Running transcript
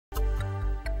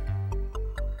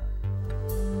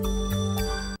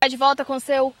De volta com o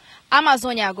seu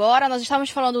Amazônia Agora. Nós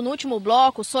estávamos falando no último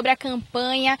bloco sobre a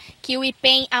campanha que o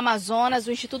Ipem-Amazonas,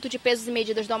 o Instituto de Pesos e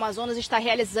Medidas do Amazonas, está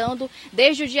realizando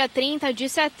desde o dia 30 de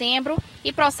setembro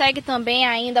e prossegue também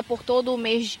ainda por todo o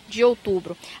mês de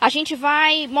outubro. A gente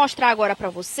vai mostrar agora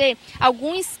para você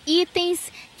alguns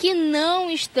itens que não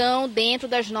estão dentro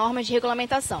das normas de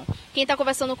regulamentação. Quem está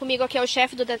conversando comigo aqui é o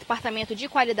chefe do Departamento de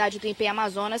Qualidade do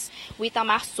Ipem-Amazonas, o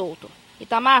Itamar Souto.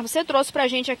 Itamar, você trouxe para a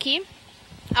gente aqui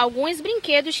alguns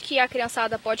brinquedos que a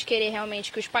criançada pode querer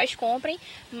realmente que os pais comprem,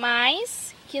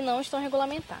 mas que não estão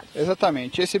regulamentados.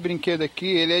 Exatamente. Esse brinquedo aqui,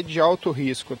 ele é de alto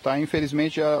risco, tá?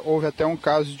 Infelizmente já houve até um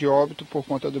caso de óbito por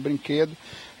conta do brinquedo,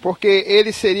 porque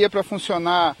ele seria para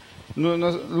funcionar no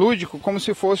lúdico como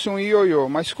se fosse um ioiô,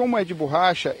 mas como é de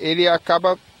borracha, ele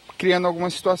acaba criando alguma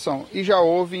situação. E já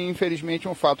houve, infelizmente,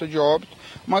 um fato de óbito,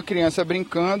 uma criança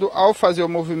brincando, ao fazer o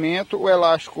movimento, o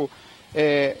elástico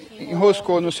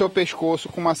enroscou no seu pescoço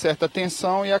com uma certa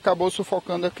tensão e acabou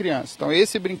sufocando a criança. Então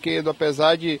esse brinquedo,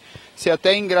 apesar de ser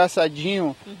até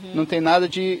engraçadinho, não tem nada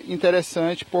de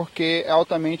interessante porque é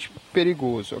altamente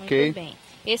perigoso, ok? Muito bem.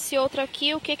 Esse outro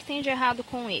aqui, o que tem de errado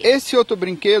com ele? Esse outro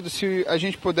brinquedo, se a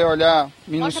gente puder olhar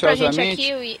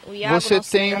minuciosamente, aqui, o Iago, você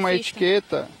tem uma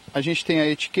etiqueta, a gente tem a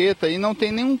etiqueta e não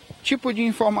tem nenhum tipo de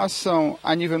informação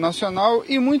a nível nacional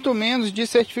e muito menos de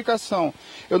certificação.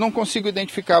 Eu não consigo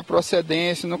identificar a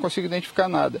procedência, não consigo identificar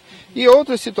nada. E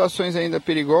outras situações ainda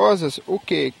perigosas, o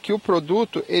quê? Que o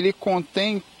produto ele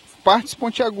contém partes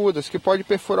pontiagudas, que pode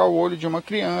perfurar o olho de uma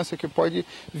criança, que pode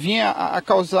vir a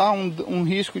causar um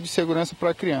risco de segurança para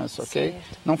a criança, ok?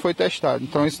 Certo. Não foi testado,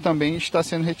 então isso também está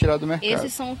sendo retirado do mercado.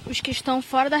 Esses são os que estão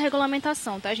fora da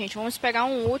regulamentação, tá, gente? Vamos pegar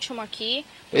um último aqui.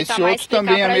 Esse outro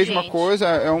também é a mesma coisa,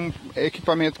 é um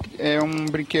equipamento, é um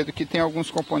brinquedo que tem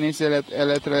alguns componentes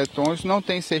eletroeletrônicos, não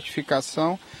tem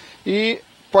certificação e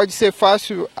pode ser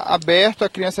fácil, aberto, a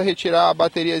criança retirar a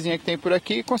bateriazinha que tem por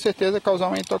aqui e com certeza causar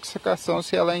uma intoxicação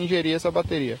se ela ingerir essa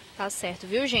bateria. Tá certo,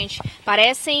 viu, gente?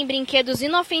 Parecem brinquedos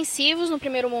inofensivos no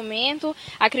primeiro momento.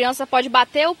 A criança pode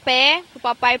bater o pé pro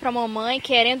papai e pra mamãe,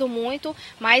 querendo muito,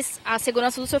 mas a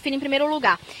segurança do seu filho em primeiro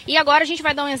lugar. E agora a gente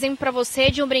vai dar um exemplo para você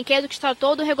de um brinquedo que está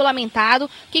todo regulamentado. O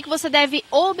que você deve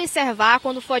observar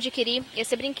quando for adquirir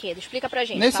esse brinquedo? Explica pra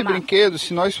gente. Nesse brinquedo,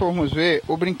 se nós formos ver,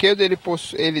 o brinquedo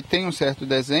ele tem um certo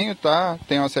desenho, tá?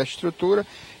 Tem uma certa estrutura.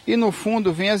 E no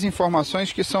fundo vem as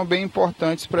informações que são bem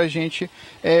importantes para a gente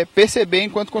perceber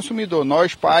enquanto consumidor.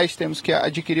 Nós pais temos que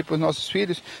adquirir para os nossos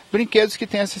filhos brinquedos que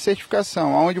têm essa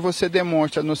certificação, onde você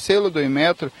demonstra no selo do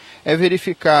Inmetro, é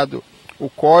verificado o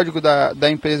código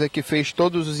da empresa que fez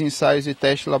todos os ensaios e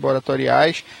testes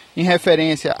laboratoriais, em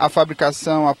referência à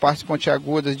fabricação, a partes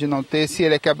pontiagudas de não ter, se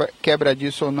ele é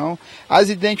quebradiço ou não, as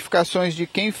identificações de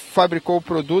quem fabricou o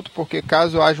produto, porque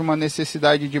caso haja uma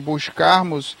necessidade de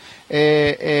buscarmos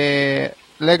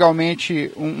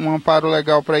legalmente um amparo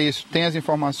legal para isso, tem as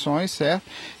informações, certo?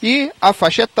 E a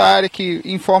faixa etária, que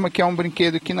informa que é um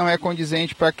brinquedo que não é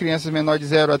condizente para crianças menores de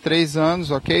 0 a 3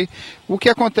 anos, ok? O que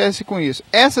acontece com isso?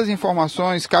 Essas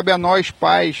informações, cabe a nós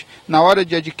pais, na hora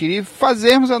de adquirir,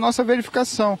 fazermos a nossa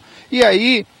verificação. E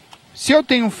aí, se eu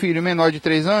tenho um filho menor de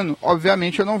 3 anos,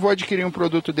 obviamente eu não vou adquirir um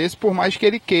produto desse por mais que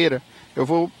ele queira. Eu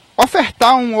vou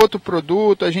ofertar um outro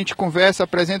produto, a gente conversa,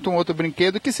 apresenta um outro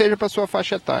brinquedo que seja para a sua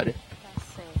faixa etária.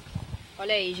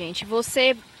 Olha aí, gente,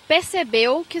 você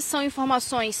percebeu que são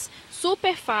informações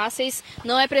super fáceis,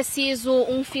 não é preciso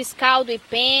um fiscal do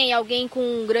Ipem, alguém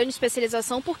com grande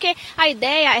especialização, porque a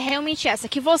ideia é realmente essa,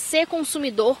 que você,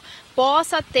 consumidor,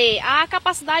 possa ter a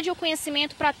capacidade e o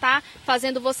conhecimento para estar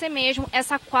fazendo você mesmo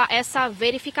essa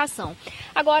verificação.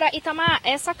 Agora, Itamar,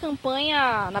 essa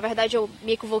campanha, na verdade eu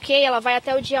me equivoquei, ela vai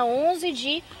até o dia 11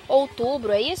 de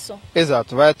outubro, é isso?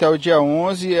 Exato, vai até o dia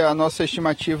 11, a nossa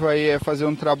estimativa aí é fazer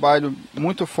um trabalho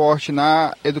muito forte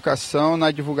na educação, na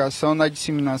divulgação, na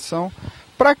disseminação.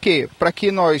 Para quê? Para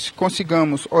que nós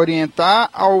consigamos orientar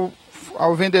ao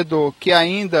vendedor que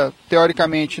ainda,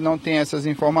 teoricamente, não tem essas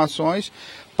informações,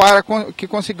 para que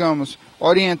consigamos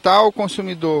orientar o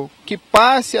consumidor que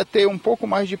passe a ter um pouco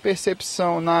mais de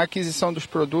percepção na aquisição dos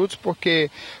produtos, porque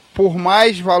por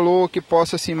mais valor que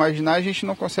possa se imaginar, a gente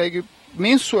não consegue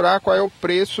mensurar qual é o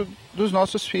preço dos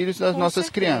nossos filhos, das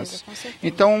nossas crianças.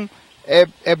 Então,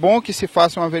 é bom que se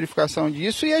faça uma verificação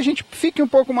disso e a gente fique um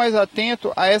pouco mais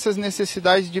atento a essas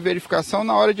necessidades de verificação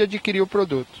na hora de adquirir o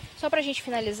produto. Só para a gente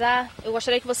finalizar, eu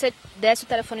gostaria que você desse o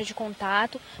telefone de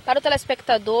contato para o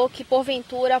telespectador que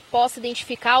porventura possa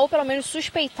identificar ou pelo menos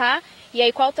suspeitar. E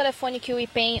aí, qual o telefone que o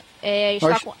Ipem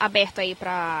está aberto aí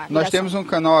para ligação? Nós temos um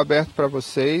canal aberto para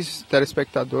vocês,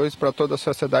 telespectadores, para toda a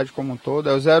sociedade como um todo.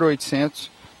 É o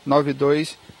 0800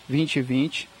 92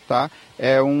 2020. tá?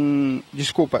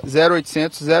 Desculpa,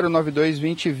 0800 092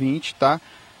 2020, tá?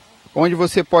 Onde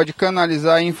você pode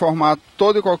canalizar e informar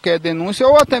toda e qualquer denúncia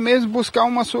ou até mesmo buscar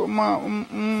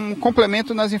um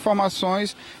complemento nas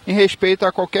informações em respeito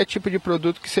a qualquer tipo de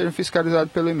produto que seja fiscalizado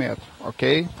pelo Inmetro,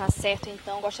 ok? Tá certo,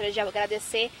 então. Gostaria de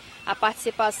agradecer a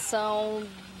participação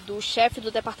do chefe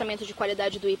do Departamento de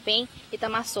Qualidade do Ipem,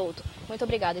 Itamar Souto. Muito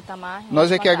obrigada, Itamar.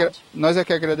 Nós é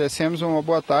que agradecemos, uma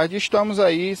boa tarde. Estamos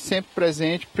aí, sempre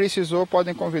presente. Precisou,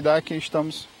 podem convidar que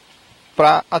estamos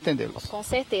para atendê-los. Com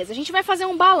certeza. A gente vai fazer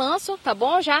um balanço, tá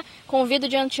bom? Já convido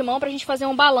de antemão para a gente fazer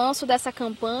um balanço dessa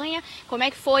campanha, como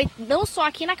é que foi, não só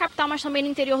aqui na capital, mas também no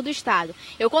interior do estado.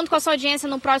 Eu conto com a sua audiência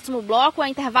no próximo bloco, a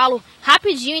intervalo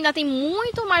rapidinho, ainda tem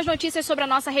muito mais notícias sobre a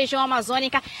nossa região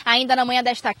amazônica, ainda na manhã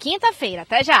desta quinta-feira.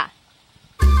 Até já!